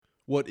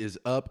What is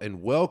up,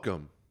 and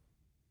welcome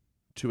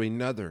to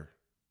another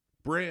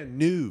brand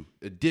new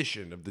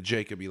edition of the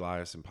Jacob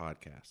Eliason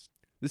podcast.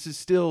 This is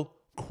still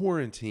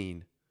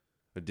quarantine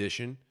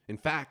edition. In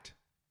fact,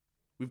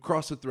 we've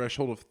crossed the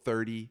threshold of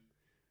 30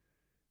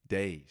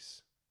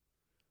 days.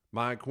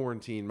 My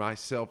quarantine, my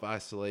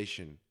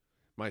self-isolation,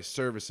 my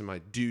service and my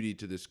duty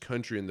to this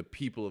country and the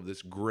people of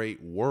this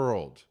great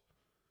world.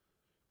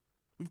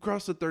 We've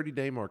crossed the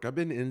 30-day mark. I've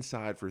been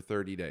inside for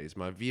 30 days.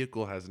 My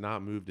vehicle has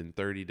not moved in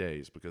 30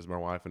 days because my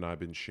wife and I have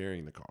been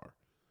sharing the car.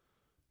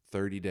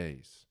 30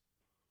 days.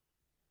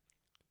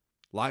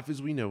 Life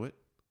as we know it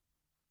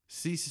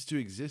ceases to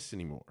exist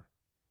anymore.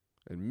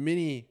 And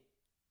many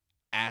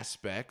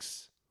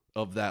aspects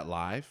of that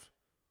life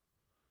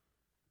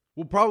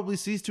will probably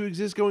cease to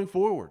exist going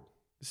forward.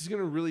 This is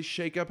going to really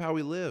shake up how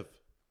we live.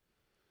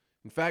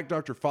 In fact,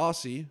 Dr.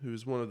 Fauci,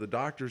 who's one of the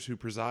doctors who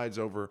presides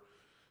over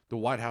the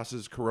White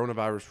House's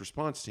coronavirus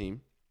response team,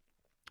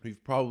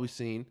 we've probably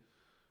seen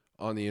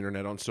on the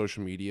internet, on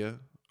social media,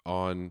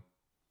 on,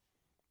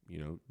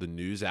 the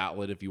news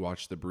outlet if you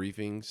watch the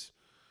briefings,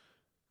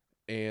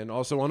 and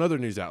also on other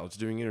news outlets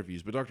doing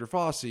interviews. But Dr.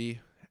 Fauci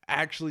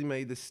actually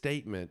made the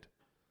statement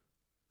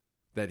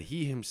that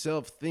he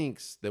himself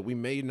thinks that we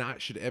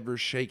should ever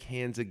shake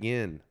hands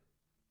again.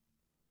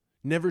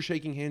 Never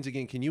shaking hands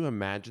again. Can you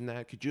imagine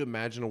that? Could you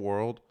imagine a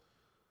world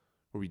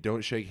where we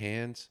don't shake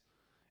hands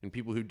and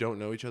people who don't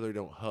know each other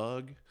don't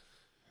hug?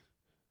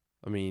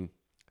 I mean,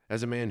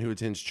 as a man who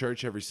attends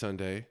church every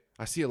Sunday,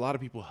 I see a lot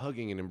of people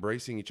hugging and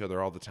embracing each other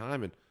all the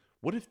time. And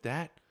what if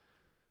that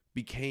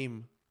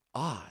became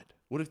odd?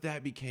 What if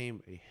that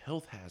became a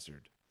health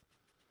hazard?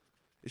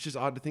 It's just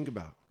odd to think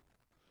about.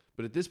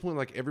 But at this point,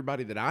 like,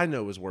 everybody that I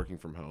know is working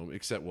from home,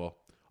 except,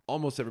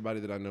 almost everybody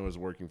that I know is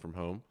working from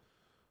home.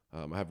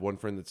 I have one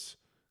friend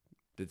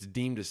that's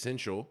deemed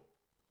essential,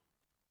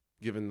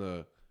 given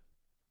the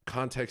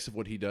context of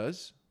what he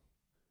does.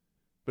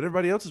 But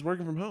everybody else is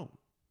working from home.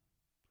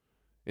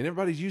 And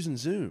everybody's using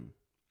Zoom.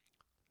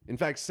 In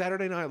fact,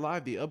 Saturday Night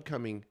Live, the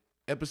upcoming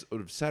episode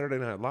of Saturday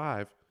Night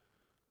Live,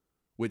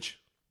 which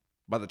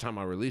by the time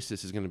I release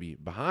this is going to be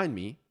behind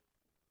me,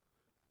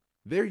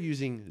 they're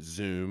using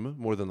Zoom,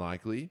 more than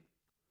likely,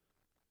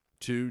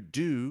 to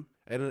do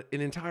an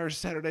entire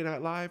Saturday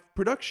Night Live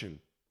production.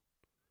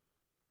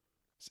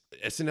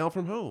 SNL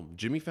from home,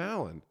 Jimmy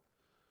Fallon,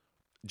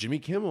 Jimmy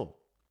Kimmel.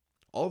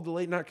 All of the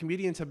late night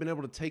comedians have been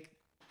able to take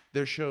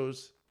their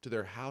shows to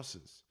their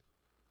houses.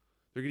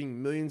 They're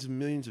getting millions and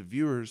millions of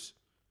viewers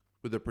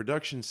with a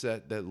production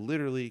set that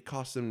literally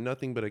costs them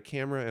nothing but a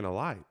camera and a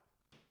light.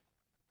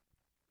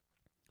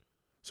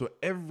 So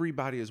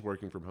everybody is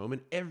working from home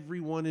and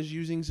everyone is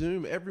using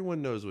Zoom.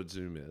 Everyone knows what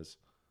Zoom is.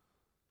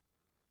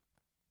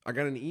 I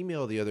got an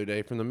email the other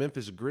day from the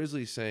Memphis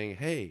Grizzlies saying,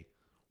 "Hey,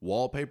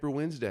 Wallpaper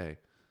Wednesday,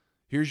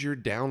 here's your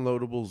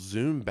downloadable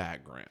Zoom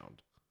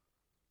background."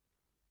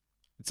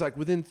 It's like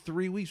within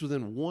 3 weeks,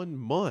 within 1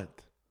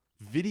 month,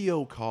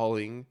 video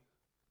calling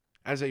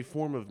as a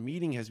form of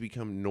meeting has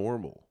become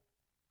normal.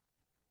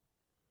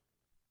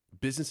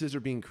 Businesses are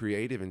being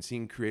creative and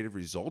seeing creative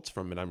results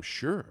from it, I'm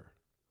sure.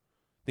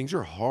 Things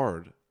are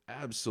hard,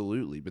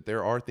 absolutely, but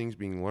there are things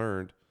being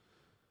learned.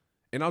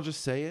 And I'll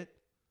just say it.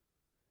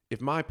 If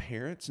my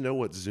parents know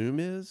what Zoom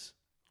is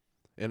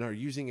and are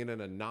using it in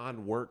a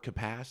non-work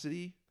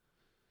capacity,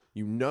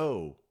 you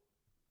know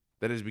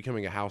that is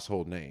becoming a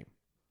household name.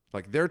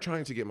 Like, they're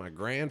trying to get my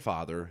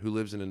grandfather, who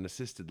lives in an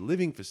assisted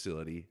living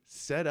facility,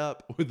 set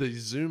up with a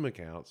Zoom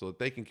account so that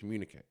they can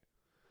communicate.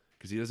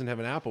 Because he doesn't have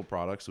an Apple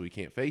product, so he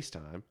can't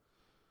FaceTime.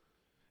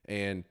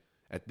 And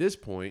at this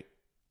point,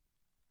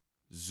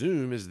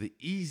 Zoom is the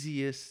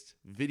easiest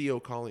video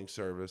calling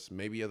service,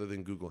 maybe other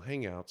than Google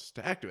Hangouts,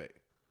 to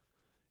activate.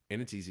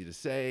 And it's easy to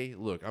say.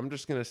 Look, I'm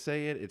just going to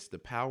say it. It's the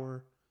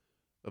power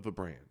of a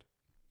brand.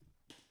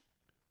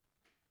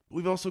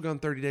 We've also gone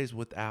 30 days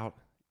without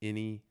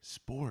any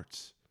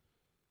sports.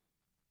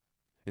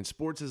 And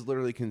sports has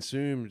literally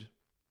consumed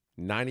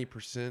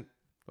 90%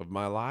 of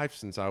my life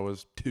since I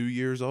was 2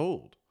 years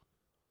old.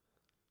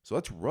 So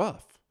that's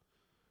rough.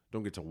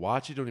 Don't get to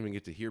watch it. Don't even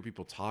get to hear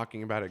people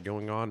talking about it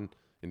going on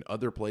in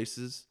other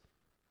places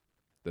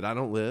that I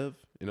don't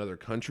live, in other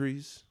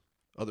countries,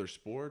 other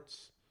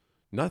sports.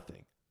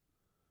 Nothing.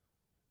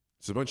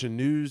 It's a bunch of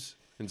news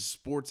and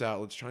sports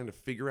outlets trying to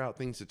figure out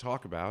things to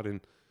talk about.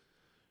 And,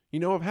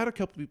 I've had a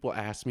couple people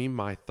ask me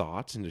my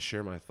thoughts and to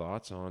share my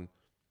thoughts on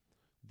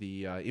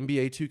the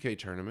NBA 2K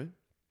tournament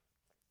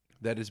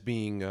that is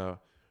being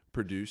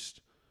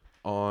produced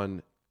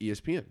on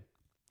ESPN.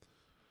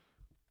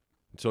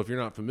 So if you're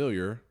not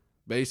familiar,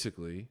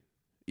 basically,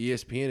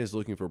 ESPN is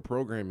looking for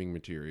programming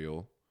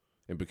material,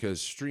 and because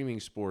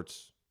streaming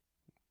sports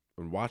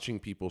and watching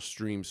people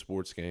stream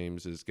sports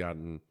games has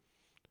gotten,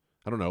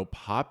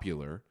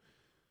 popular,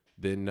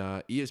 then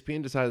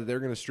ESPN decided they're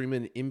going to stream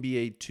an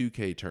NBA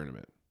 2K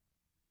tournament.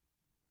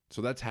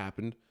 So that's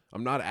happened.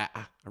 I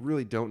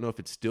really don't know if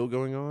it's still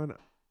going on.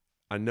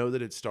 I know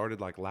that it started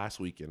like last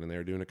weekend, and they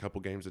were doing a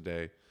couple games a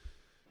day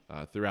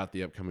throughout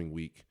the upcoming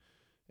week.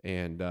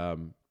 And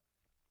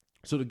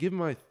so to give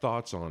my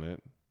thoughts on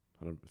it,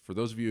 For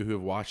those of you who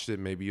have watched it,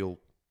 maybe you'll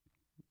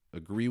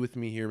agree with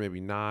me here,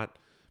 maybe not.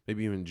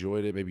 Maybe you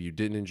enjoyed it, maybe you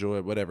didn't enjoy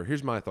it, whatever.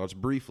 Here's my thoughts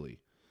briefly.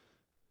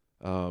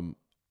 To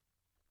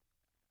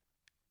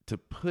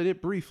put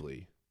it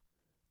briefly,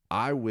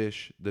 I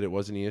wish that it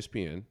wasn't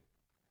ESPN,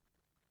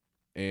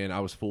 and I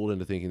was fooled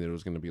into thinking that it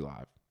was going to be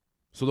live.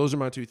 So those are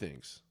my two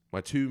things.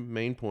 My 2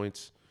 main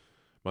points,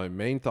 my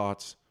main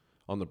thoughts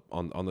on the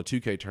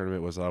 2K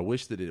tournament was that I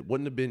wish that it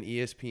wouldn't have been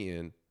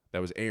ESPN that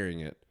was airing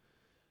it,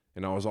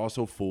 and I was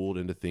also fooled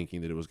into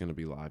thinking that it was going to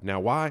be live. Now,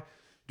 why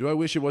do I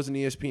wish it wasn't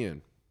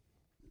ESPN?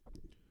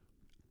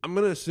 I'm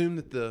going to assume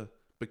that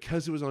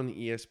because it was on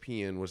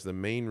ESPN was the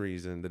main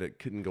reason that it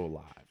couldn't go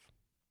live.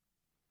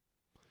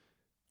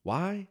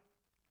 Why?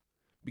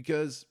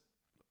 Because,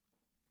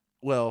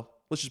 well,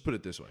 let's just put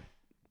it this way.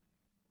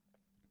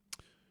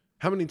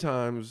 How many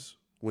times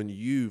when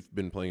you've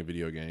been playing a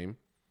video game,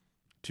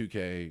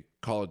 2K,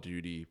 Call of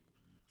Duty,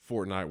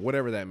 Fortnite,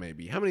 whatever that may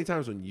be, how many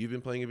times when you've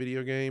been playing a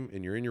video game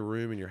and you're in your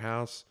room, in your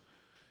house,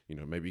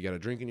 maybe you got a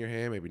drink in your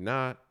hand, maybe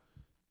not,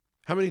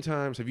 how many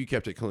times have you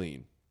kept it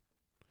clean?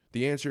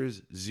 The answer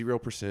is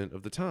 0%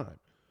 of the time.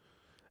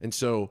 And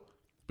so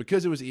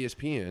because it was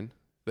ESPN,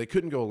 they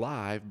couldn't go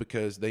live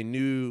because they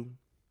knew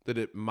that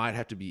it might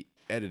have to be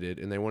edited,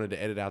 and they wanted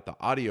to edit out the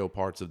audio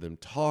parts of them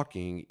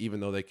talking, even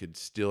though they could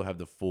still have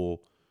the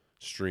full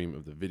stream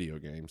of the video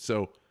game.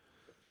 So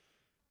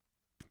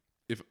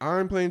if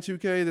I'm playing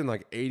 2K, then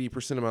like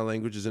 80% of my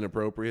language is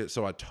inappropriate.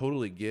 So I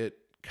totally get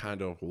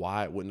kind of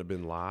why it wouldn't have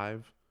been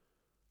live.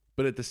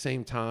 But at the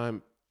same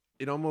time,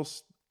 it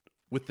almost,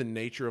 with the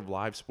nature of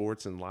live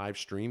sports and live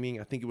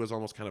streaming, I think it was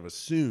almost kind of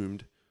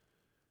assumed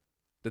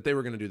that they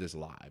were going to do this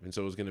live. And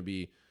so it was going to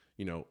be,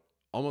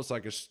 almost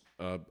like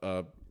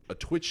a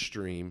Twitch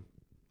stream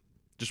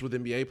just with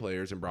NBA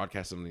players and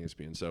broadcast on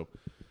ESPN. So,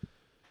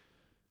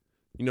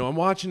 I'm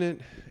watching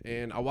it,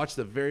 and I watched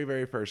the very,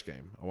 very first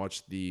game. I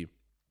watched the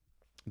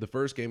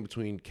first game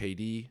between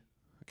KD,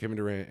 Kevin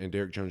Durant, and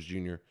Derrick Jones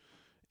Jr.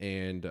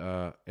 And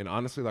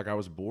honestly, I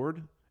was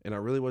bored, and I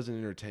really wasn't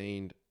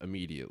entertained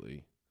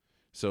immediately.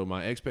 So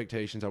my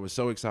expectations, I was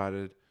so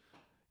excited.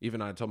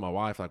 Even I told my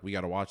wife, we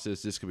got to watch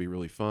this. This could be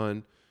really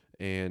fun.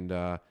 And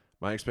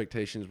my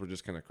expectations were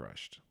just kind of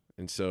crushed.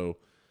 And so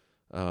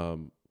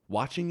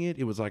watching it,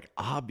 it was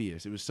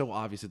obvious. It was so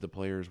obvious that the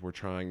players were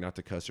trying not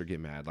to cuss or get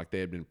mad. They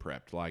had been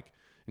prepped.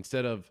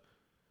 Instead of,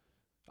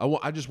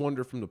 I just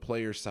wonder from the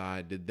player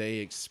side, did they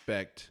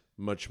expect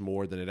much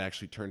more than it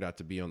actually turned out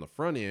to be on the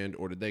front end?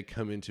 Or did they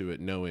come into it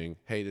knowing,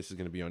 hey, this is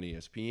going to be on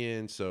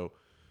ESPN, so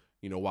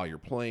while you're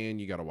playing,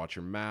 you got to watch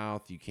your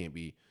mouth. You can't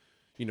be,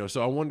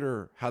 so I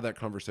wonder how that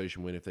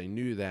conversation went if they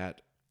knew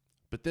that.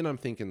 But then I'm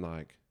thinking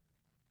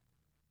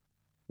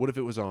what if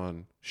it was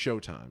on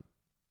Showtime?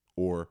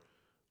 Or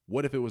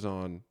what if it was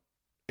on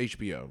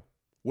HBO?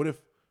 What if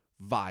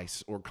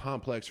Vice or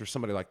Complex or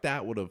somebody like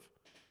that would have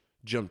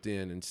jumped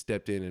in and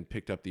stepped in and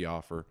picked up the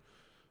offer?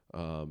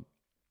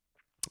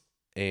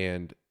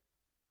 And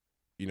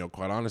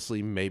quite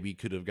honestly, maybe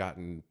could have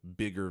gotten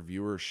bigger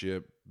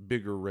viewership,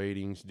 bigger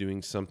ratings,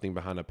 doing something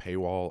behind a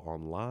paywall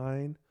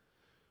online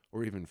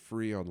or even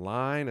free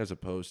online, as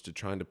opposed to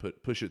trying to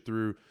push it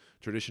through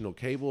traditional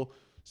cable.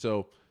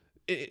 So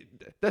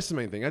that's the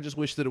main thing. I just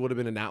wish that it would have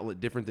been an outlet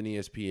different than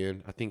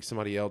ESPN. I think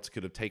somebody else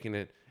could have taken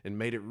it and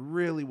made it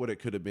really what it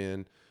could have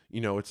been.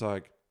 It's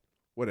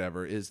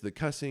whatever. Is the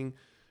cussing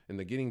and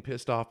the getting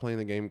pissed off playing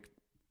the game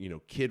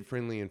kid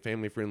friendly and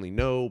family friendly?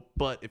 No,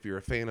 but if you're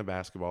a fan of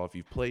basketball, if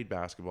you've played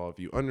basketball, if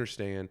you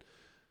understand,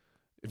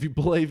 if you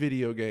play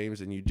video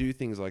games and you do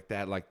things like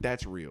that,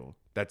 that's real,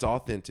 that's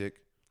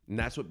authentic, and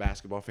that's what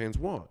basketball fans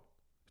want.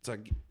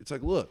 It's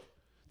look,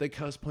 they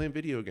cuss playing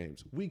video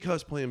games. We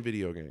cuss playing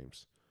video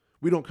games.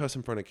 We don't cuss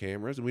in front of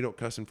cameras, and we don't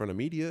cuss in front of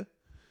media,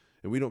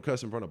 and we don't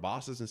cuss in front of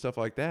bosses and stuff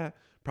like that,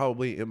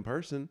 probably in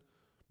person,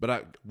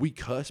 but we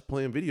cuss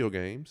playing video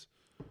games.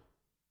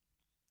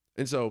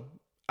 And so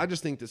I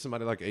just think that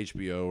somebody like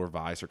HBO or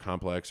Vice or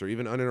Complex or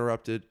even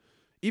Uninterrupted,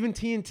 even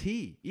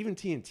TNT,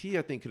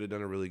 I think could have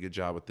done a really good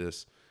job with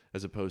this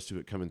as opposed to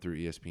it coming through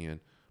ESPN.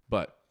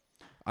 But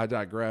I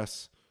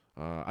digress.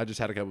 I just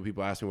had a couple of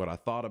people ask me what I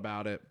thought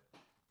about it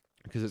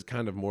because it's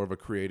kind of more of a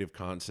creative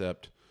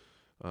concept,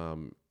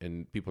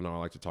 and people know I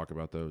like to talk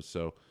about those.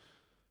 So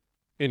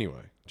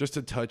anyway, just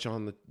to touch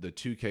on the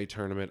 2K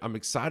tournament, I'm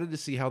excited to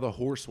see how the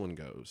horse one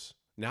goes.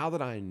 Now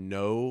that I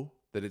know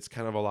that it's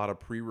kind of a lot of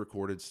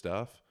pre-recorded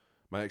stuff,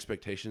 my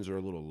expectations are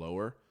a little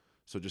lower.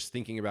 So just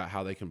thinking about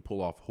how they can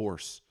pull off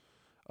horse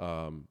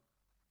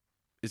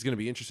is going to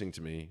be interesting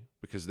to me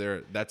because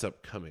that's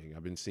upcoming.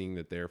 I've been seeing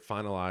that they're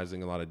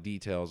finalizing a lot of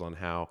details on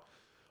how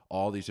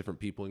all these different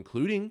people,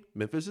 including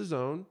Memphis'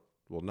 own,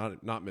 well,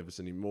 not Memphis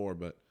anymore,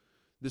 but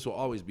this will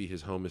always be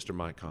his home, Mr.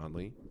 Mike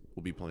Conley,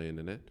 will be playing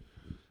in it.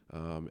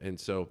 And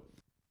so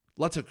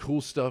lots of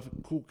cool stuff,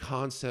 cool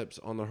concepts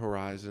on the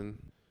horizon.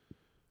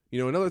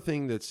 Another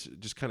thing that's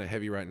just kind of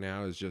heavy right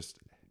now is just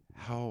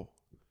how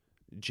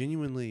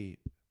genuinely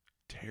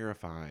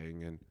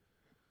terrifying and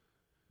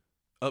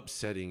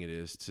upsetting it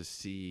is to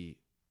see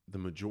the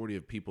majority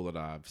of people that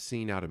I've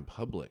seen out in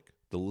public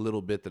the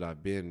little bit that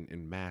I've been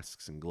in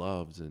masks and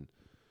gloves. And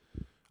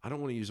I don't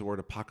want to use the word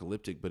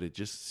apocalyptic, but it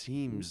just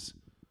seems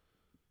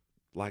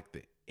like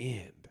the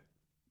end.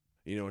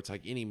 You know, it's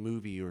like any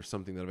movie or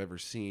something that I've ever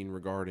seen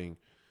regarding,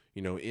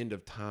 you know, end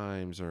of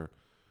times or,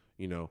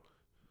 you know,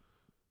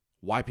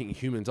 wiping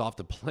humans off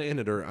the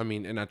planet. Or, I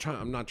mean, and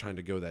I'm not trying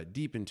to go that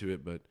deep into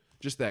it, but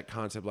just that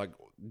concept, like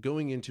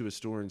going into a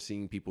store and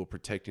seeing people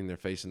protecting their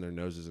face and their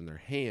noses and their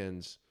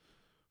hands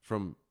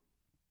from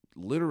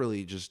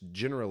literally just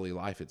generally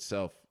life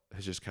itself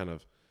has just kind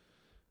of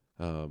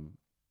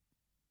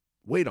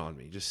weighed on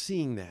me. Just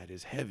seeing that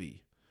is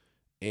heavy.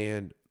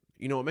 And,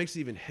 you know, what makes it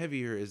even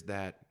heavier is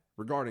that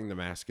regarding the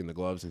mask and the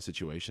gloves and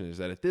situation is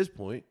that at this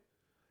point,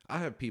 I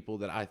have people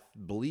that I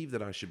believe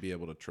that I should be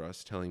able to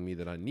trust telling me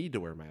that I need to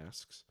wear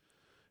masks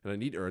and I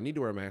need to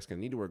wear a mask and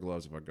I need to wear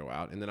gloves if I go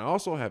out. And then I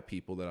also have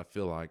people that I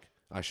feel like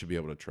I should be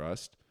able to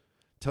trust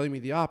telling me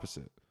the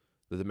opposite,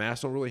 that the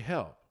masks don't really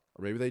help,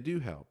 or maybe they do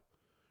help,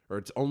 or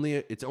it's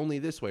only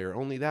this way or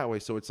only that way.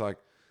 So it's like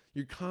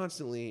you're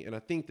constantly, and I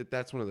think that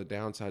that's one of the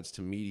downsides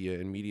to media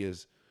and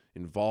media's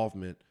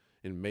involvement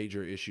in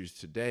major issues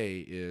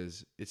today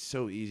is it's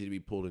so easy to be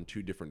pulled in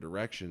two different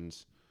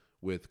directions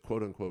with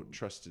quote unquote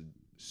trusted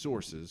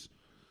sources,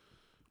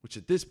 which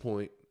at this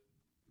point,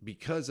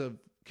 because of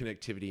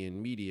connectivity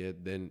in media,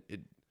 then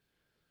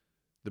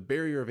the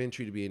barrier of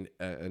entry to be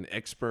an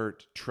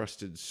expert,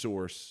 trusted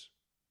source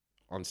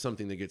on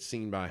something that gets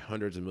seen by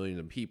hundreds of millions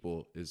of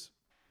people is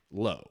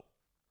low,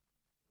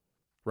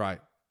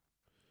 right?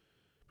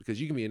 Because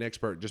you can be an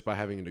expert just by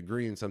having a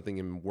degree in something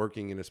and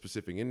working in a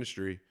specific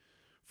industry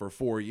for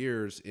 4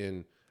 years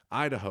in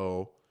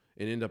Idaho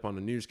and end up on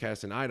a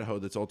newscast in Idaho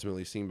that's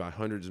ultimately seen by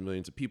hundreds of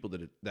millions of people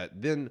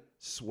that then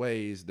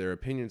sways their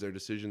opinions, their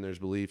decision, their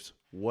beliefs,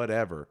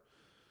 whatever.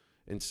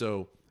 And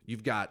so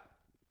you've got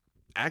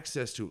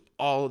access to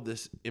all of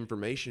this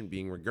information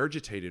being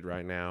regurgitated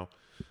right now.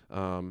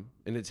 And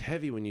it's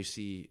heavy when you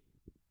see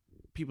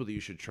people that you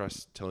should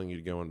trust telling you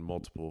to go in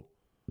multiple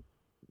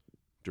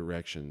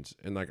directions.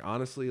 And like,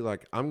 honestly,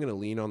 like I'm going to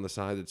lean on the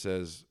side that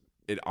says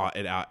it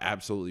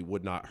absolutely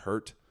would not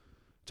hurt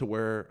to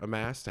wear a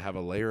mask, to have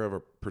a layer of a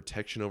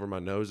protection over my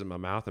nose and my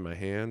mouth and my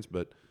hands.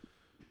 But,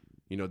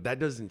 you know, that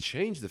doesn't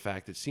change the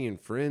fact that seeing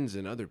friends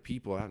and other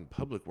people out in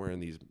public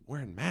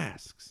wearing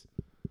masks,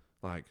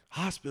 like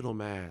hospital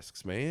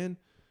masks, man,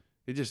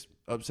 it just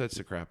upsets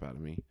the crap out of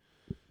me.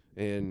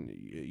 And,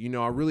 you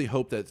know, I really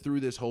hope that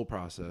through this whole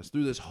process,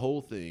 through this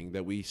whole thing,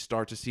 that we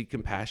start to see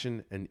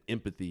compassion and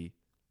empathy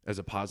as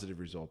a positive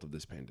result of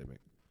this pandemic.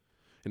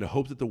 And I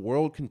hope that the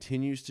world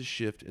continues to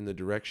shift in the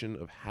direction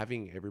of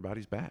having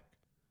everybody's back.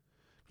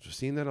 We're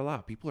seeing that a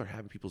lot. People are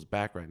having people's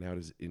back right now. It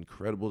is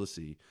incredible to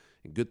see,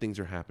 and good things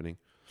are happening.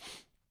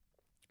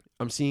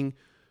 I'm seeing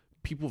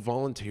people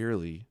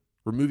voluntarily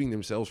removing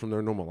themselves from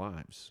their normal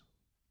lives.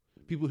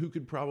 People who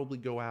could probably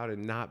go out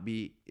and not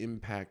be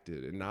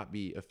impacted and not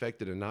be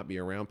affected and not be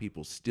around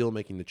people, still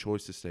making the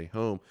choice to stay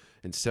home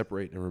and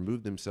separate and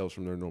remove themselves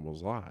from their normal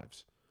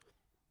lives.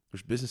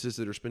 There's businesses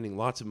that are spending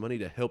lots of money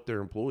to help their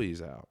employees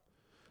out,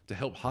 to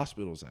help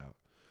hospitals out,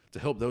 to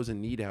help those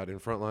in need out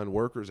and frontline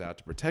workers out,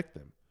 to protect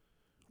them.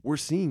 We're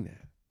seeing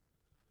that.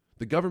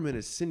 The government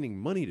is sending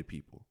money to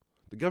people.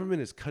 The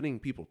government is cutting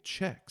people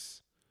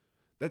checks.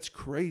 That's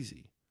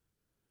crazy.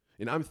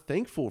 And I'm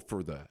thankful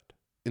for that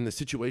in the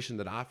situation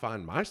that I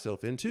find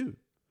myself in too.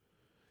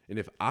 And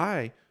if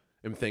I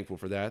am thankful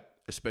for that,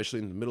 especially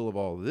in the middle of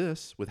all of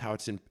this, with how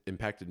it's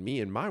impacted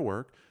me and my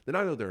work, then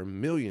I know there are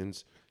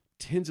millions,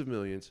 tens of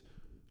millions,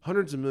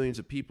 hundreds of millions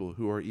of people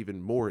who are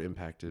even more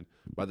impacted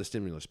by the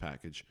stimulus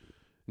package.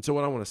 And so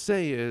what I want to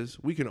say is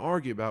we can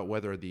argue about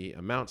whether the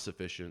amount's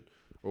sufficient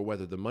or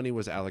whether the money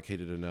was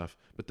allocated enough.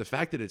 But the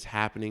fact that it's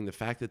happening, the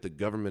fact that the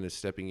government is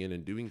stepping in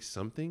and doing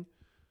something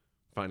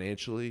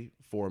financially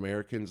for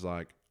Americans,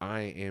 like, I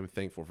am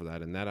thankful for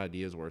that. And that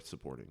idea is worth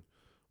supporting.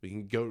 We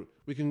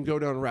can go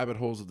down rabbit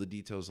holes of the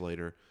details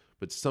later,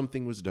 but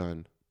something was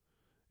done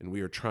and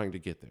we are trying to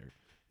get there.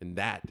 And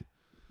that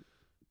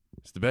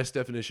is the best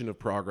definition of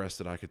progress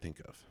that I could think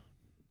of.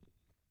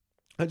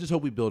 I just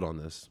hope we build on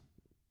this.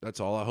 That's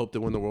all. I hope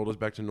that when the world is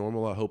back to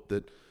normal, I hope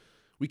that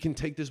we can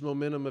take this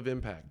momentum of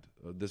impact,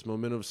 this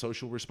momentum of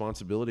social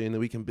responsibility, and that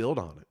we can build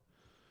on it.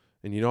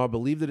 And, you know, I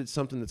believe that it's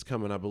something that's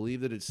coming. I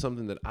believe that it's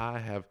something that I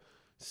have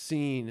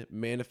seen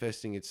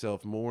manifesting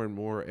itself more and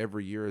more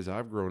every year as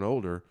I've grown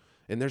older,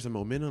 and there's a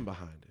momentum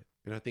behind it.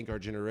 And I think our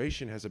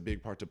generation has a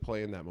big part to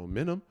play in that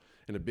momentum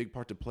and a big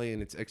part to play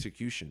in its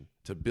execution,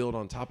 to build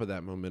on top of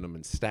that momentum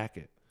and stack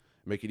it,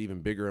 make it even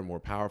bigger and more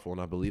powerful.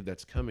 And I believe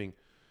that's coming.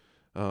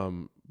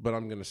 But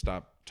I'm going to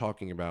stop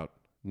talking about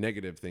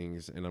negative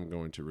things and I'm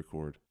going to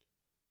record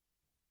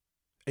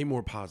a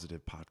more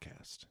positive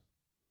podcast.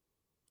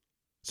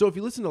 So if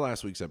you listen to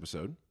last week's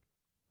episode,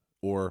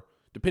 or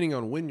depending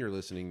on when you're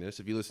listening to this,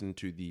 if you listen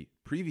to the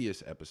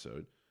previous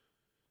episode,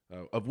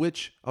 of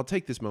which I'll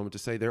take this moment to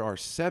say there are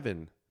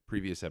 7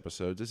 previous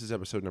episodes. This is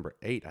episode number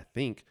 8, I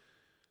think.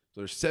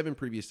 So there's 7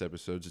 previous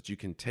episodes that you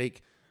can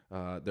take.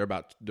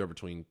 They're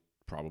between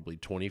probably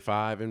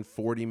 25 and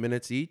 40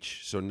 minutes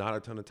each. So not a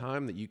ton of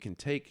time that you can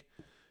take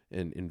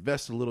and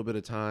invest a little bit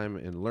of time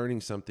in learning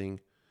something,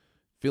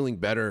 feeling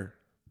better,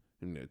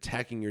 and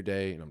attacking your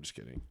day. And I'm just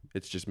kidding.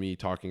 It's just me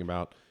talking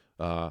about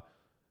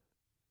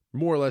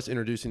more or less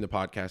introducing the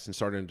podcast and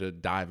starting to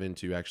dive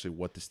into actually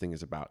what this thing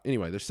is about.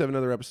 Anyway, there's 7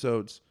 other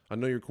episodes. I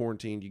know you're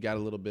quarantined. You got a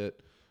little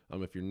bit.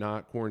 If you're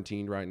not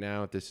quarantined right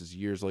now, if this is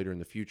years later in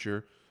the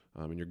future,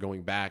 and you're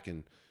going back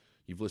and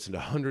you've listened to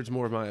hundreds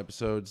more of my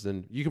episodes,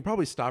 then you can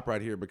probably stop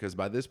right here because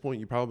by this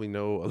point, you probably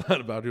know a lot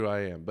about who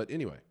I am. But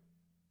anyway,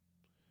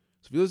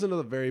 so if you listen to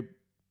the very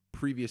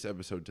previous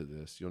episode to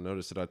this, you'll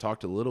notice that I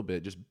talked a little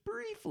bit, just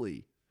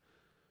briefly,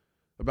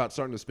 about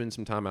starting to spend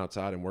some time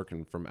outside and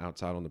working from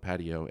outside on the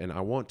patio. And I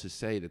want to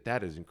say that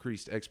that has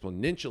increased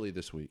exponentially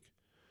this week.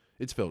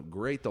 It's felt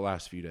great the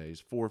last few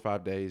days, 4 or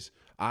 5 days.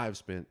 I've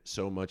spent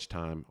so much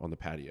time on the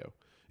patio.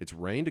 It's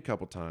rained a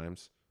couple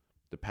times.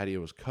 The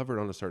patio was covered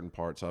on a certain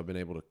part, so I've been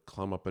able to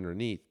climb up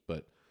underneath.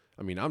 But,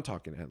 I mean, I'm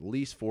talking at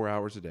least 4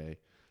 hours a day,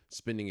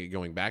 spending it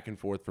going back and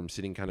forth from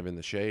sitting kind of in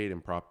the shade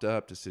and propped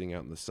up to sitting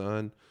out in the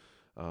sun,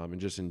 and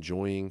just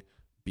enjoying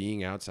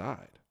being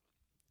outside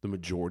the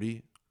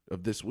majority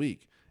of this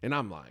week. And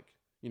I'm like,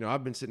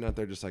 I've been sitting out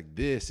there just like,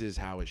 this is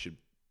how it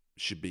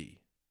should be.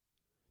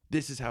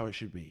 This is how it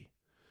should be.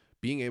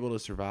 Being able to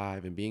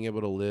survive and being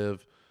able to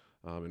live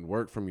and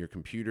work from your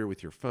computer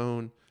with your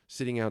phone,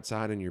 sitting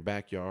outside in your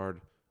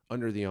backyard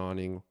under the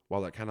awning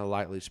while it kind of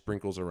lightly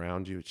sprinkles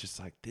around you. It's just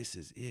like, this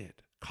is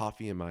it.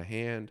 Coffee in my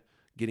hand,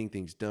 getting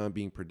things done,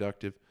 being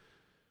productive.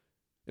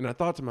 And I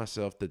thought to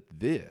myself that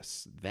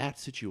that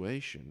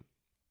situation,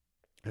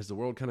 as the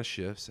world kind of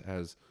shifts,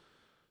 as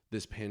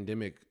this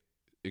pandemic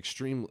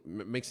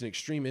makes an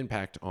extreme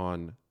impact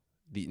on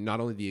not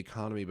only the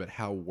economy, but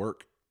how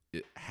work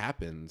it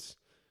happens,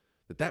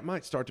 that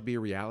might start to be a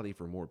reality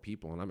for more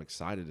people. And I'm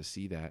excited to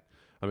see that.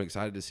 I'm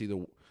excited to see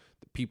the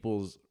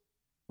people's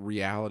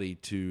reality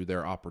to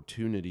their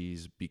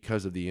opportunities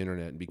because of the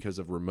internet and because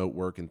of remote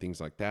work and things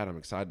like that. I'm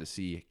excited to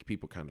see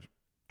people kind of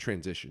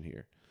transition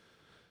here.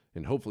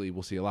 And hopefully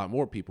we'll see a lot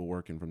more people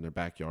working from their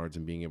backyards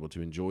and being able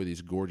to enjoy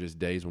these gorgeous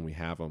days when we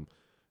have them,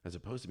 as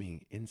opposed to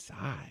being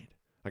inside.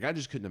 Like, I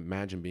just couldn't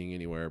imagine being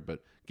anywhere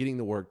but getting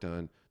the work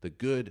done, the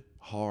good,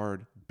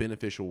 hard,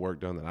 beneficial work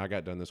done that I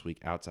got done this week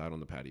outside on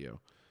the patio.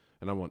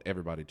 And I want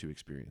everybody to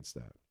experience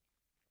that.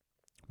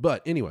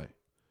 But anyway,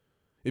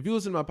 if you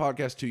listen to my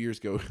podcast 2 years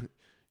ago,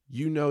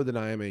 you know that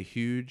I am a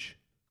huge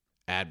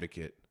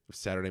advocate of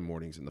Saturday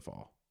mornings in the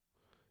fall.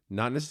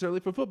 Not necessarily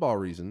for football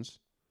reasons.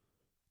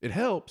 It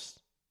helps,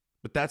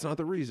 but that's not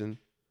the reason.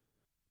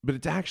 But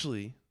it's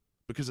actually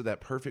because of that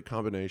perfect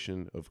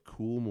combination of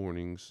cool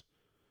mornings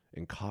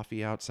and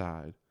coffee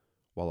outside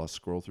while I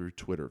scroll through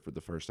Twitter for the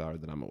first hour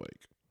that I'm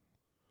awake.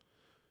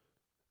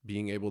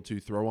 Being able to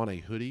throw on a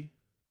hoodie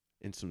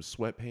and some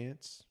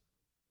sweatpants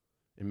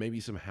and maybe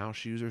some house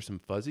shoes or some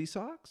fuzzy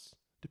socks,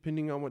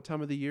 depending on what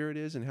time of the year it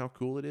is and how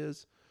cool it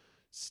is.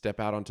 Step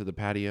out onto the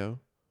patio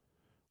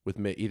with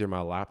either my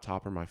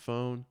laptop or my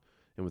phone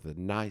and with a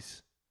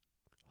nice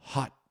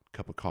hot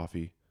cup of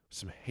coffee,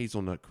 some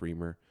hazelnut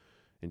creamer,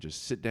 and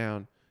just sit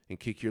down and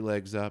kick your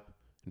legs up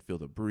and feel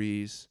the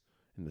breeze.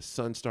 And the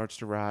sun starts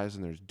to rise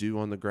and there's dew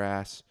on the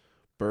grass.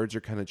 Birds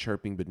are kind of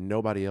chirping, but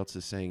nobody else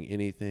is saying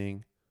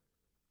anything.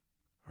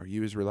 Are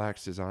you as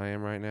relaxed as I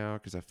am right now?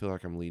 Because I feel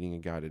like I'm leading a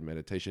guided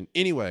meditation.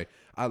 Anyway,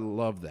 I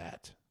love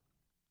that.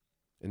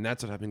 And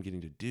that's what I've been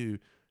getting to do,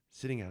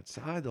 sitting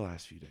outside the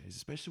last few days,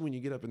 especially when you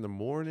get up in the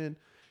morning.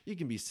 You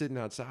can be sitting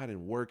outside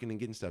and working and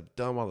getting stuff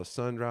done while the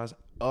sun dries.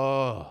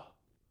 Oh,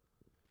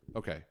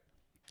 okay,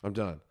 I'm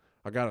done.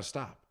 I got to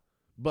stop.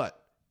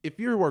 But if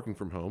you're working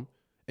from home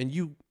and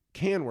you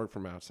can work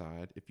from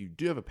outside, if you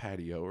do have a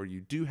patio or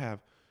you do have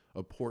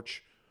a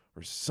porch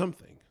or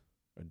something,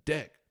 a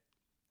deck,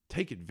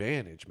 take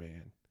advantage,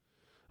 man.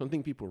 I don't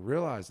think people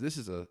realize this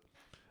is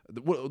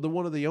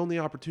one of the only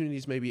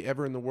opportunities maybe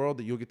ever in the world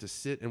that you'll get to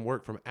sit and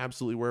work from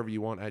absolutely wherever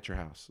you want at your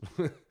house.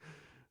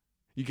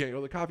 You can't go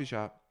to the coffee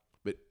shop,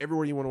 but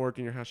everywhere you want to work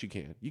in your house, you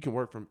can. You can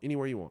work from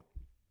anywhere you want,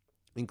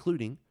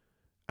 including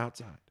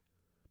outside.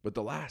 But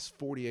the last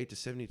 48 to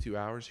 72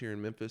 hours here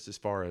in Memphis, as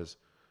far as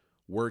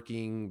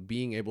working,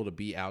 being able to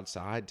be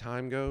outside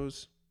time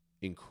goes,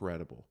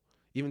 incredible.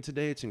 Even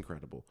today, it's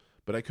incredible.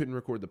 But I couldn't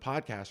record the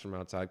podcast from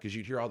outside because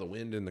you'd hear all the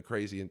wind and the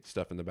crazy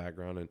stuff in the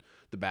background and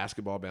the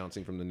basketball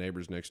bouncing from the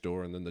neighbors next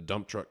door and then the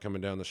dump truck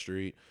coming down the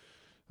street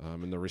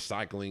and the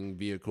recycling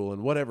vehicle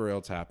and whatever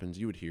else happens,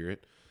 you would hear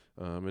it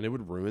and it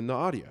would ruin the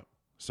audio.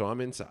 So I'm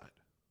inside.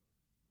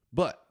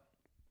 But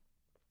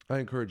I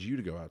encourage you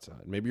to go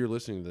outside. Maybe you're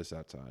listening to this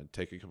outside.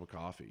 Take a cup of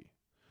coffee.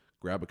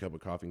 Grab a cup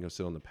of coffee and go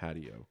sit on the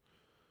patio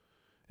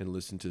and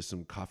listen to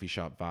some coffee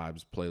shop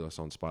vibes playlist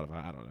on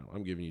Spotify. I don't know.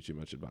 I'm giving you too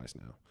much advice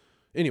now.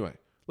 Anyway,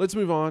 let's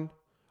move on.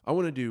 I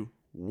want to do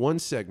one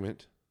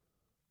segment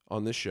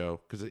on this show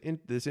because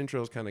this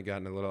intro has kind of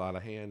gotten a little out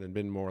of hand and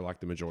been more like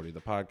the majority of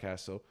the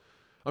podcast. So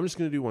I'm just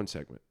going to do one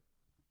segment.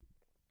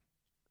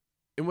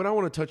 And what I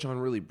want to touch on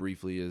really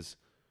briefly is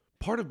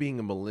part of being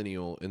a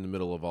millennial in the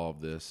middle of all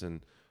of this.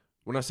 And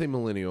when I say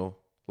millennial,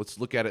 let's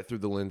look at it through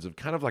the lens of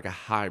kind of like a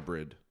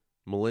hybrid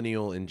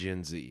millennial and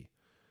Gen Z.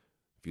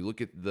 If you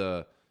look at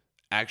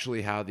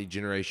actually how the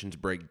generations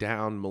break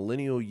down,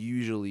 millennial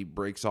usually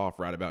breaks off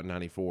right about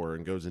 94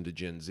 and goes into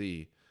Gen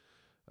Z.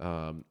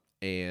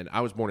 And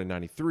I was born in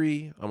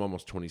 93. I'm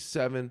almost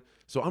 27.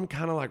 So I'm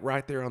kind of like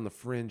right there on the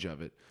fringe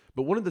of it.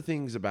 But one of the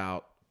things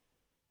about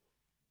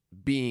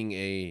being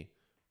a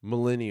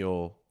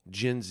millennial,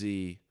 Gen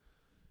Z,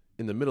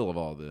 in the middle of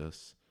all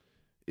this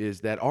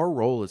is that our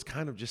role is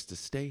kind of just to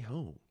stay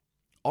home.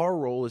 Our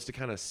role is to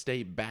kind of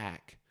stay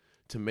back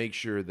to make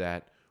sure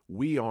that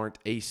we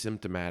aren't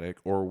asymptomatic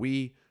or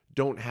we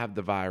don't have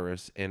the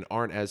virus and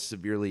aren't as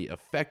severely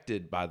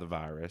affected by the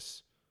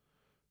virus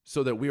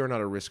so that we are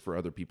not a risk for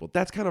other people.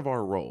 That's kind of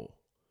our role.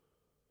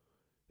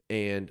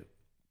 And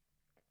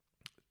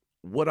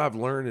what I've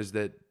learned is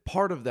that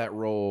part of that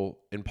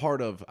role and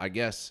part of, I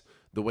guess,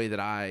 the way that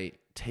I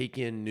take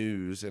in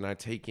news and I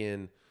take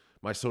in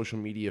my social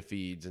media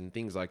feeds and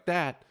things like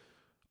that,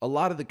 a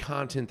lot of the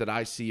content that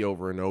I see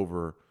over and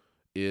over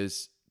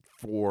is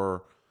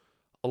for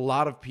a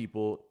lot of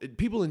people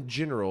in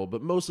general,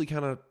 but mostly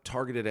kind of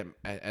targeted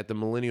at the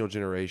millennial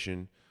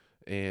generation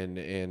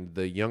and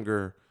the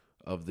younger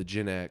of the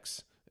Gen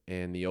X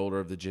and the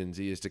older of the Gen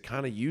Z, is to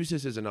kind of use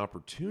this as an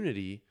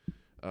opportunity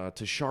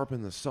to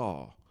sharpen the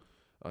saw,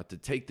 to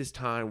take this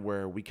time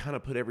where we kind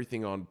of put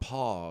everything on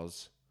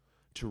pause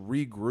to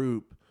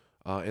regroup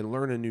and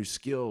learn a new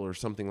skill or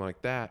something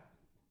like that,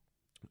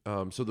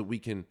 so that we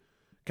can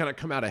kind of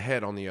come out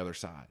ahead on the other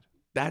side.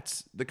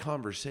 That's the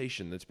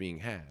conversation that's being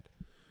had.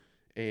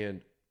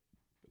 And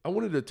I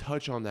wanted to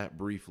touch on that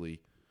briefly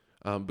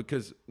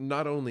because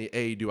not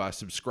only do I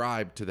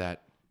subscribe to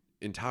that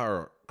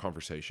entire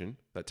conversation,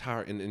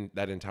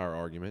 that entire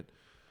argument,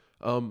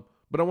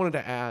 but I wanted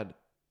to add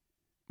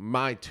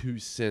my 2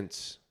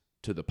 cents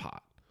to the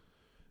pot.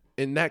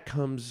 And that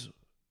comes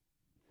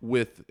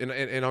with,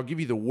 and I'll give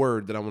you the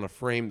word that I want to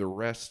frame the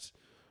rest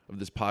of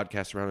this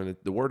podcast around, and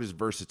the word is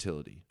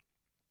versatility.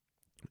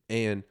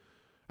 And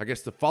I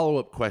guess the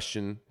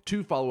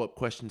two follow-up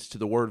questions to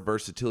the word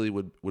versatility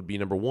would be,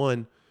 number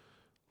one,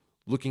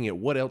 looking at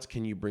what else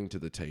can you bring to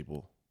the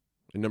table?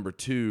 And number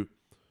two,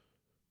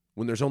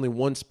 when there's only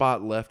one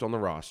spot left on the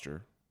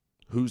roster,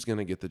 who's going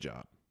to get the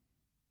job?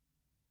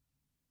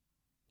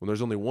 When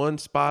there's only one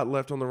spot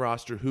left on the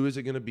roster, who is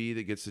it going to be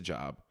that gets the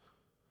job?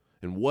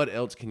 And what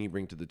else can you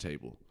bring to the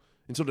table?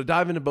 And so to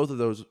dive into both of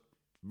those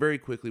very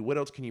quickly, what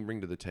else can you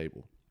bring to the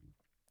table?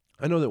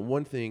 I know that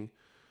one thing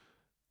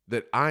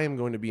that I am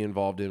going to be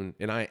involved in,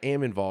 and I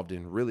am involved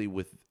in really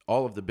with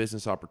all of the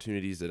business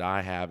opportunities that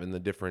I have and the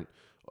different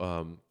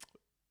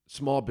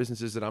small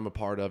businesses that I'm a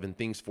part of and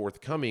things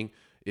forthcoming,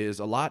 is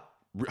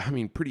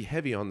pretty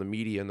heavy on the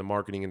media and the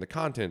marketing and the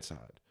content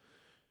side.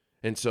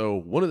 And so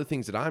one of the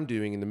things that I'm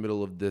doing in the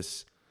middle of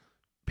this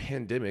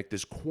pandemic,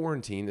 this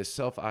quarantine, this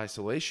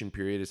self-isolation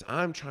period, is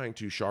I'm trying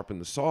to sharpen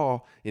the saw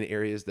in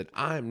areas that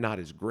I'm not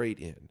as great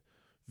in.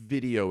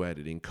 Video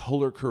editing,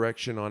 color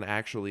correction on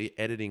actually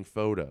editing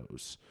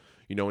photos.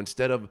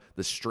 Instead of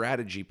the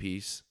strategy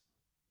piece,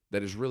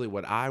 that is really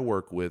what I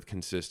work with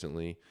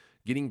consistently,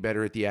 getting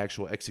better at the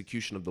actual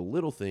execution of the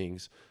little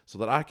things so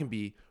that I can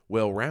be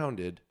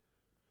well-rounded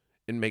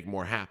and make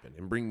more happen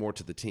and bring more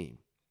to the team.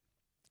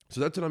 So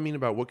that's what I mean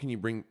about what can you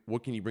bring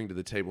to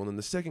the table? And then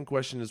the second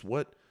question is,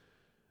 when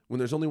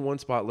there's only one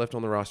spot left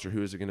on the roster,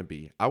 who is it going to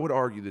be? I would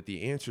argue that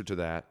the answer to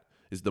that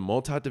is the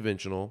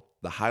multidimensional,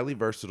 the highly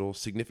versatile,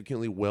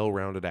 significantly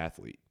well-rounded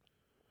athlete.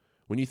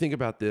 When you think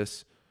about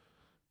this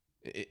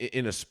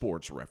in a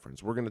sports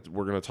reference, we're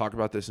gonna talk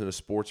about this in a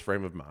sports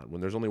frame of mind.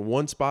 When there's only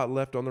one spot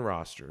left on the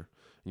roster,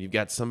 and you've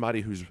got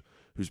somebody who's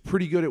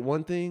pretty good at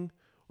one thing,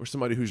 or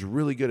somebody who's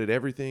really good at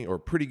everything, or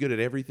pretty good at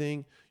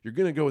everything, you're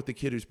gonna go with the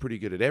kid who's pretty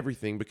good at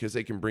everything because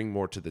they can bring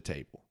more to the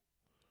table.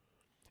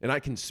 And I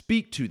can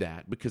speak to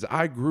that because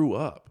I grew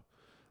up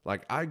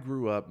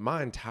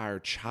my entire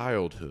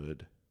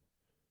childhood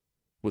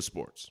was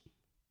sports.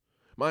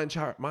 My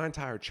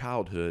entire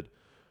childhood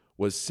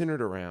was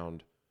centered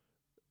around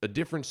a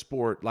different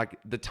sport. Like,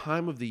 the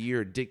time of the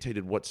year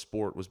dictated what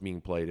sport was being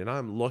played. And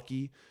I'm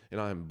lucky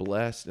and I'm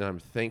blessed and I'm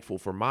thankful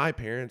for my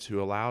parents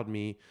who allowed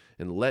me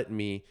and let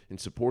me and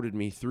supported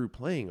me through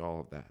playing all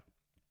of that.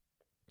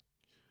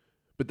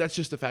 But that's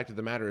just the fact of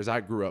the matter, is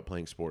I grew up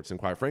playing sports. And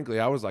quite frankly,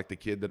 I was like the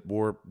kid that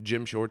wore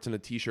gym shorts and a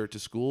t-shirt to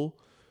school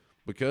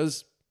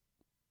because,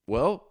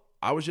 well,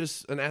 I was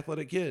just an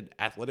athletic kid.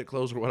 Athletic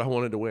clothes were what I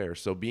wanted to wear.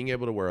 So being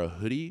able to wear a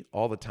hoodie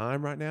all the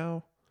time right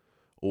now,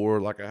 or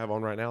like I have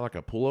on right now, like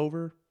a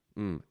pullover,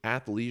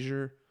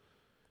 athleisure,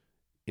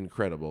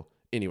 incredible.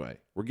 Anyway,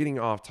 we're getting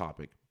off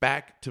topic.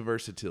 Back to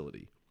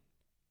versatility.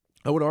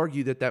 I would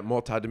argue that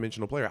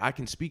multidimensional player, I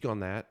can speak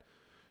on that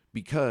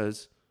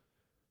because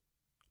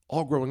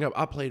all growing up,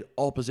 I played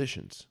all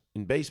positions.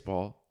 In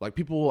baseball, like,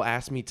 people will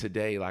ask me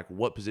today, like,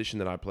 what position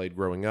that I played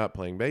growing up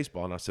playing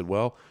baseball. And I said,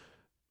 well,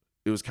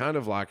 it was kind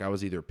of like I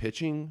was either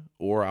pitching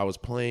or I was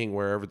playing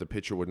wherever the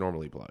pitcher would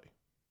normally play.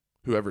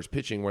 Whoever's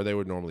pitching where they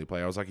would normally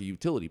play. I was like a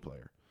utility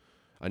player.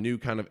 I knew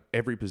kind of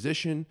every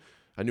position.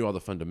 I knew all the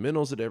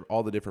fundamentals at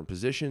all the different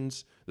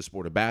positions. The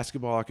sport of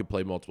basketball, I could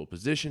play multiple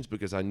positions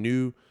because I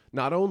knew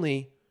not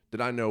only did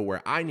I know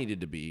where I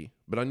needed to be,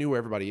 but I knew where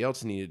everybody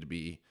else needed to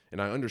be.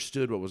 And I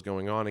understood what was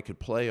going on and could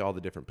play all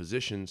the different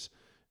positions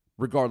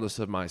regardless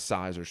of my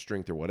size or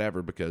strength or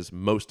whatever, because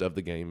most of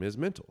the game is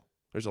mental.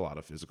 There's a lot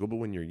of physical, but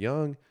when you're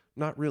young,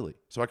 not really.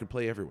 So I could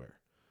play everywhere.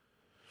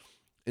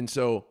 And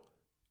so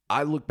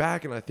I look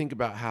back and I think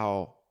about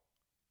how,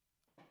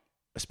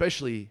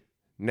 especially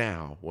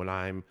now when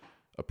I'm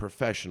a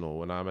professional,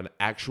 when I'm an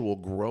actual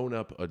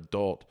grown-up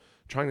adult,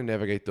 trying to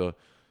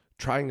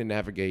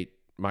navigate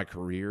my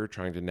career,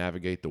 trying to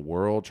navigate the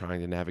world,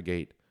 trying to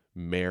navigate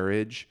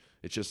marriage.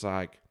 It's just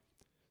like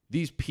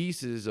these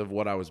pieces of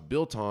what I was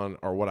built on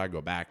are what I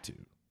go back to.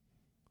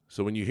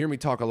 So when you hear me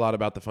talk a lot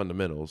about the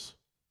fundamentals,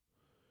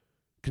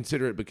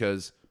 consider it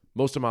because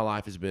most of my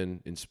life has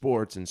been in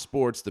sports, and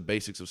sports, the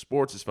basics of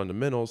sports is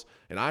fundamentals.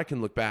 And I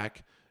can look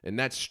back, and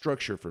that's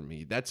structure for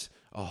me. That's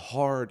a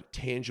hard,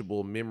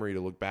 tangible memory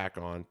to look back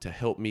on to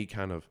help me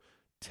kind of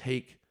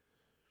take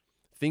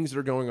things that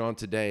are going on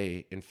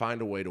today and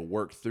find a way to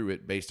work through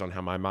it based on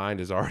how my mind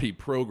is already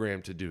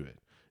programmed to do it.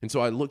 And so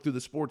I look through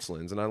the sports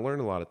lens and I learn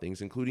a lot of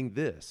things, including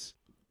this,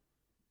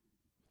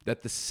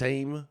 that the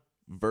same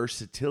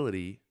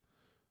versatility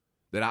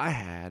that I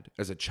had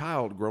as a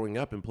child growing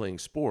up and playing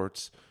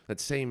sports, that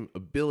same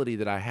ability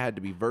that I had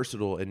to be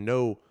versatile and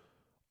know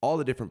all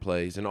the different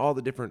plays and all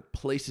the different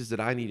places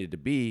that I needed to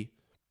be,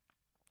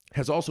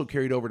 has also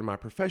carried over to my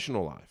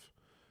professional life.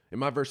 And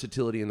my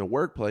versatility in the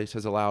workplace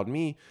has allowed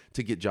me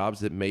to get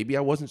jobs that maybe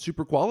I wasn't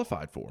super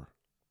qualified for.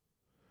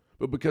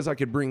 But because I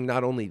could bring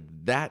not only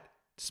that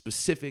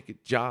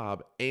specific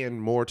job and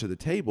more to the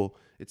table,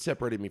 it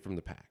separated me from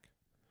the pack.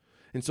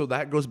 And so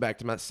that goes back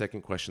to my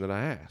second question that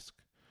I asked.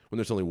 When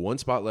there's only one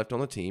spot left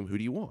on the team, who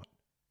do you want?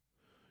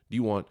 Do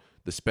you want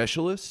the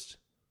specialist?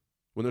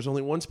 When there's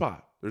only one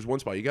spot, there's one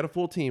spot. You got a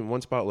full team,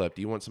 one spot left.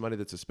 Do you want somebody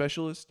that's a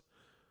specialist,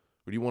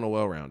 or do you want a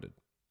well-rounded?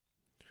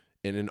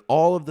 And in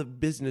all of the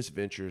business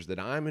ventures that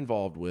I'm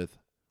involved with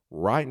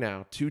right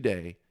now,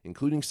 today,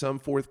 including some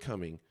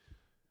forthcoming,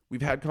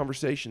 we've had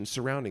conversations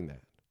surrounding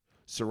that,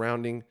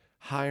 surrounding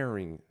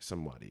hiring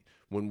somebody.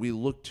 When we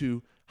look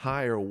to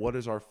hire, what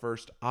is our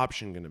first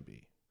option going to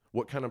be?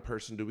 What kind of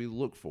person do we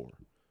look for?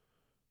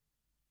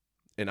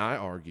 And I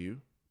argue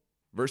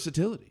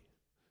versatility.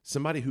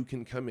 Somebody who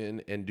can come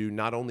in and do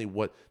not only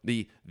what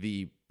the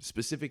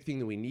specific thing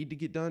that we need to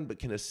get done, but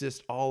can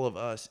assist all of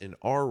us in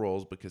our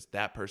roles because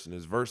that person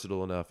is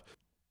versatile enough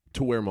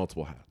to wear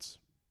multiple hats,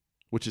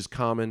 which is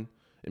common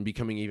and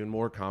becoming even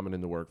more common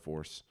in the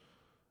workforce.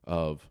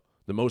 Of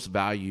the most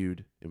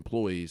valued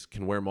employees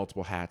can wear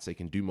multiple hats. They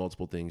can do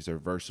multiple things. They're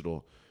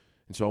versatile.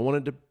 And so I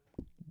wanted to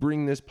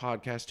bring this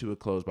podcast to a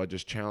close by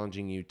just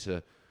challenging you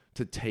to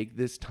take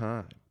this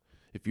time.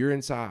 If you're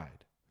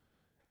inside,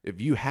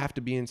 if you have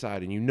to be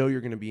inside and you know you're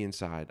going to be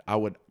inside, I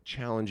would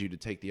challenge you to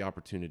take the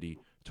opportunity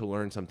to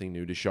learn something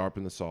new, to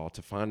sharpen the saw,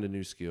 to find a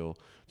new skill,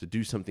 to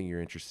do something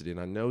you're interested in.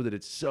 I know that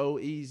it's so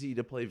easy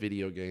to play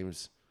video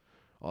games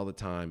all the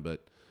time,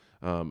 but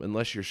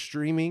unless you're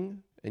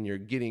streaming and you're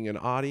getting an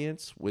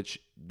audience, which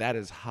that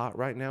is hot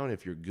right now, and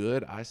if you're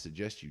good, I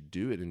suggest you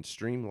do it and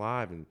stream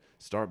live and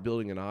start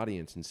building an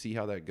audience and see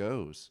how that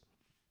goes.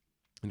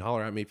 And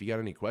holler at me if you got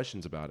any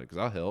questions about it, because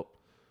I'll help.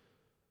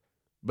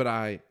 But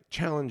I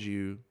challenge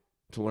you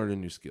to learn a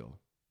new skill,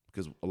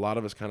 because a lot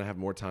of us kind of have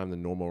more time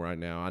than normal right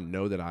now. I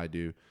know that I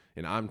do,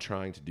 and I'm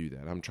trying to do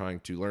that. I'm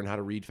trying to learn how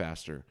to read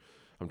faster.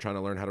 I'm trying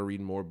to learn how to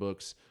read more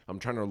books. I'm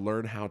trying to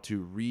learn how to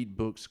read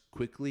books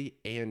quickly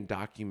and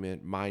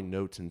document my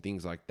notes and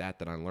things like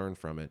that I learn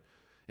from it,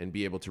 and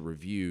be able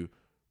to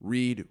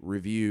read,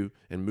 review,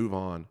 and move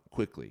on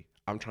quickly.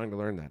 I'm trying to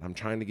learn that. I'm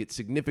trying to get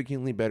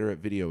significantly better at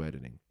video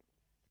editing.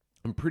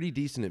 I'm pretty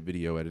decent at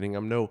video editing.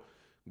 I'm no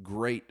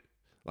great.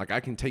 Like,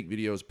 I can take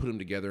videos, put them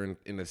together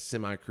in a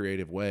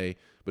semi-creative way,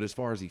 but as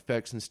far as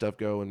effects and stuff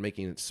go and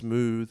making it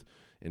smooth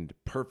and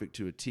perfect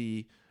to a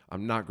T,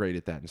 I'm not great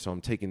at that. And so I'm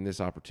taking this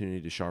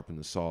opportunity to sharpen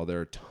the saw. There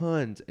are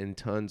tons and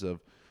tons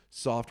of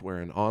software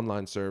and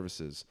online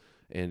services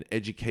and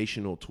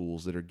educational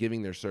tools that are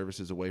giving their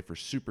services away for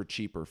super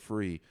cheap or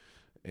free.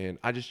 And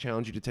I just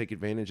challenge you to take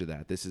advantage of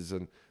that. This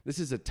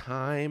is a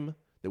time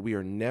that we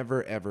are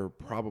never, ever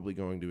probably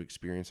going to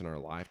experience in our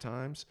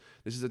lifetimes.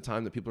 This is a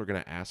time that people are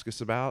going to ask us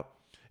about.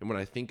 And when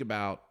I think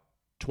about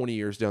 20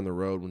 years down the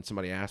road, when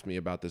somebody asks me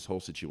about this whole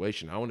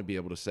situation, I want to be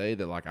able to say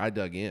that, like, I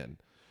dug in.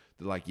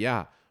 That, like,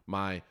 yeah,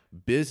 my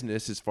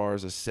business, as far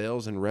as a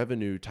sales and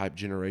revenue type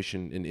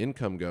generation and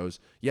income goes,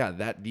 yeah,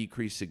 that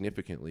decreased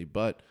significantly.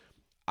 But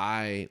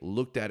I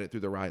looked at it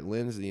through the right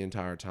lens the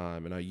entire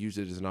time, and I used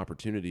it as an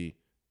opportunity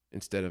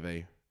instead of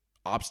a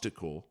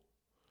obstacle.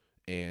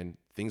 And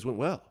things went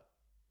well.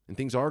 And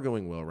things are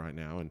going well right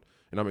now. And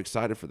I'm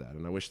excited for that.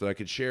 And I wish that I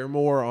could share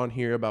more on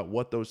here about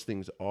what those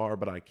things are,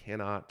 but I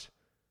cannot.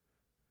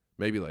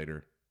 Maybe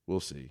later. We'll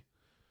see.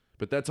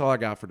 But that's all I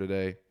got for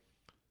today.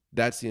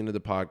 That's the end of the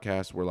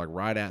podcast. We're like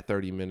right at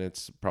 30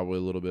 minutes, probably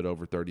a little bit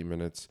over 30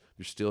 minutes.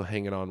 You're still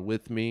hanging on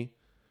with me.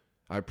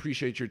 I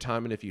appreciate your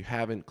time. And if you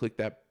haven't, click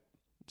that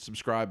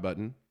subscribe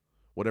button,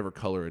 whatever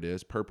color it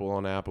is, purple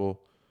on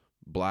Apple,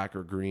 black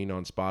or green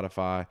on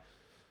Spotify.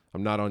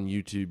 I'm not on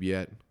YouTube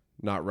yet,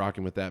 not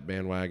rocking with that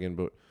bandwagon,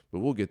 but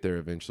we'll get there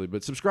eventually.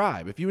 But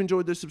subscribe. If you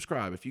enjoyed this,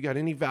 subscribe. If you got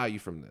any value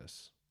from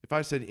this, if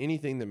I said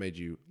anything that made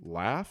you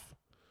laugh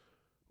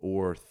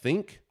or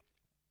think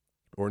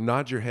or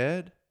nod your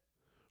head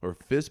or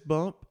fist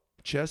bump,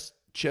 chest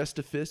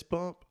to fist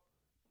bump,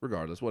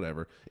 regardless,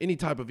 whatever, any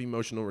type of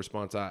emotional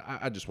response,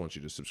 I just want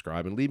you to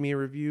subscribe and leave me a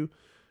review.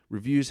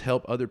 Reviews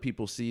help other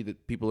people see that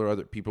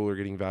other people are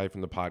getting value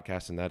from the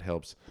podcast, and that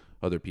helps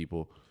other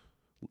people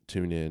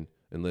tune in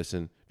and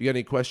listen. If you got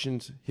any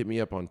questions, hit me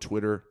up on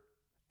Twitter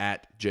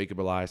at Jacob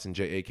Eliason,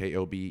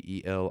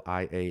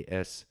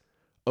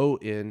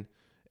 JAKOBELIASON,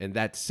 and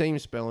that same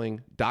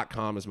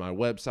spelling.com is my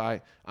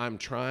website. I'm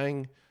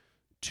trying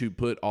to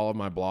put all of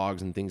my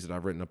blogs and things that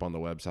I've written up on the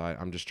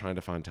website. I'm just trying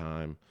to find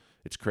time.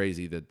 It's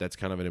crazy that that's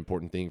kind of an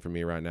important thing for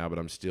me right now, but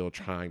I'm still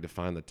trying to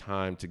find the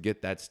time to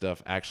get that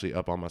stuff actually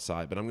up on my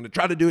site. But I'm going to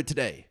try to do it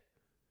today.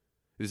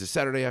 It is a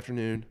Saturday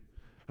afternoon.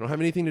 I don't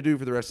have anything to do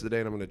for the rest of the day,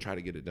 and I'm going to try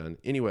to get it done.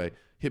 Anyway,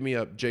 hit me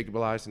up,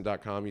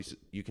 jacobeliason.com.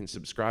 You can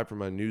subscribe for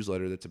my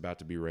newsletter that's about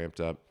to be ramped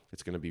up.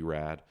 It's going to be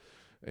rad.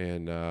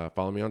 And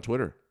follow me on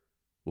Twitter.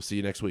 We'll see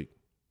you next week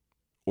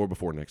or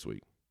before next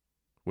week,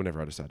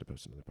 whenever I decide to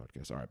post another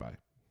podcast. All right, bye.